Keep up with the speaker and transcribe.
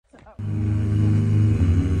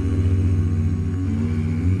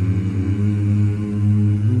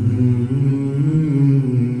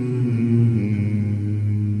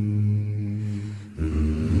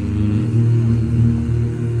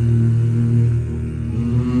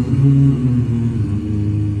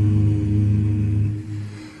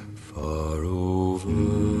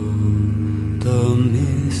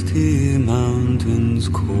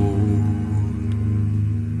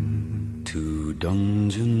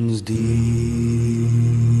dungeons deep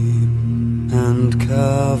and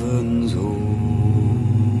caverns old,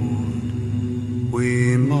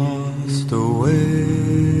 we must away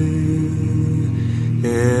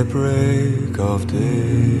ere break of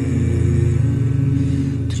day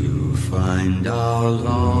to find our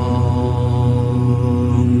long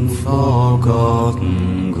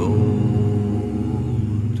forgotten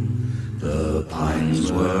gold. The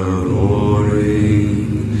pines were roaring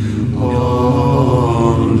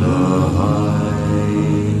on the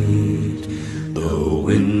height, the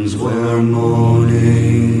winds were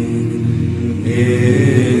moaning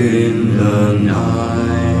in the night.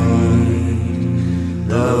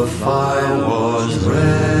 The fire was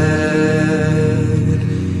red,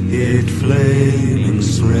 it flaming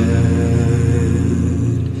spread.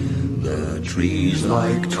 The trees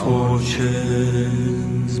like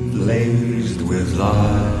torches blazed with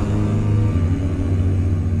light.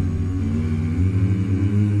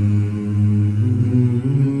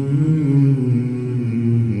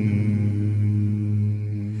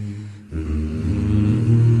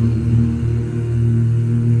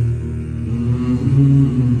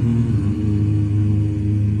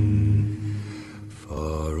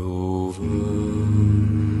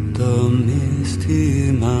 The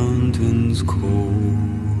misty mountains cold,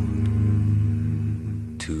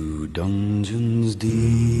 to dungeons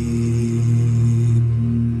deep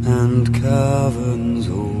and caverns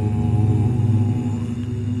old,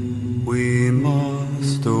 we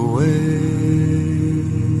must away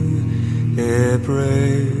ere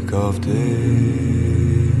break of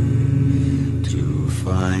day to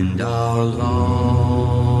find our long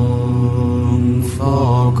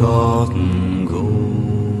forgotten gold.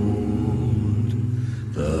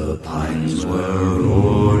 The pines were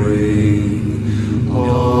roaring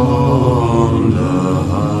on the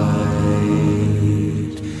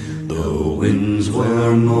height, the winds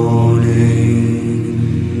were moaning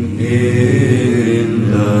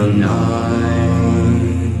in the night.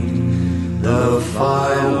 The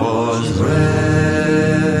fire was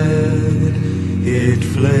red, it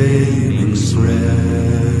flaming spread.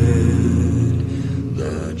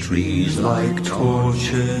 The trees like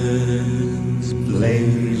torches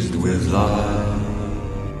blazed with light.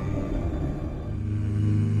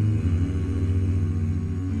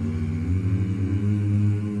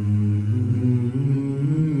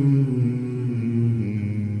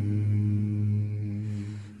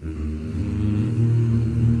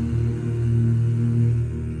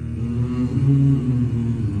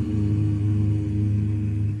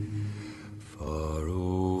 Far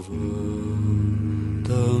over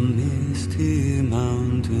the misty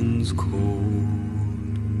mountains cold,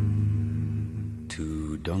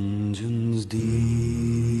 to dungeons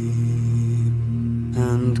deep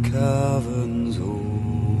and caverns old,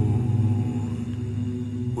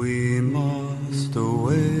 we must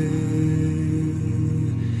away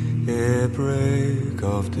ere break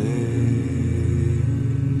of day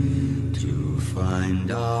to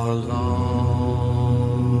find our long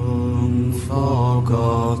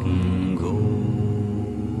forgotten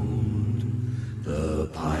gold. The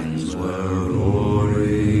pines were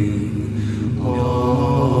roaring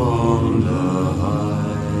on the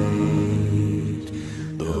height,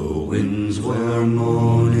 the winds were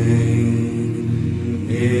moaning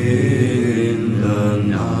in the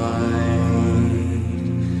night.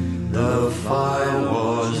 The fire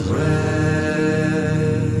was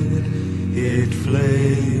red, it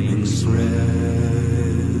flaming spread.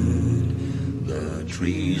 The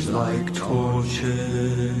trees like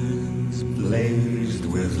torches blazed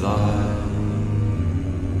with light.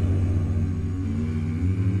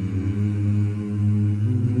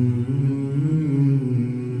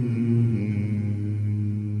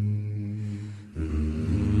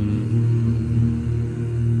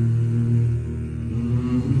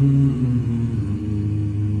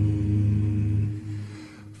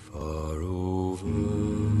 Far over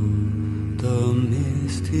the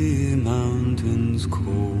misty mountains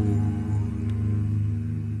cold,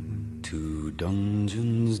 to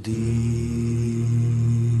dungeons deep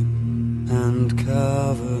and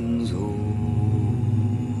caverns old,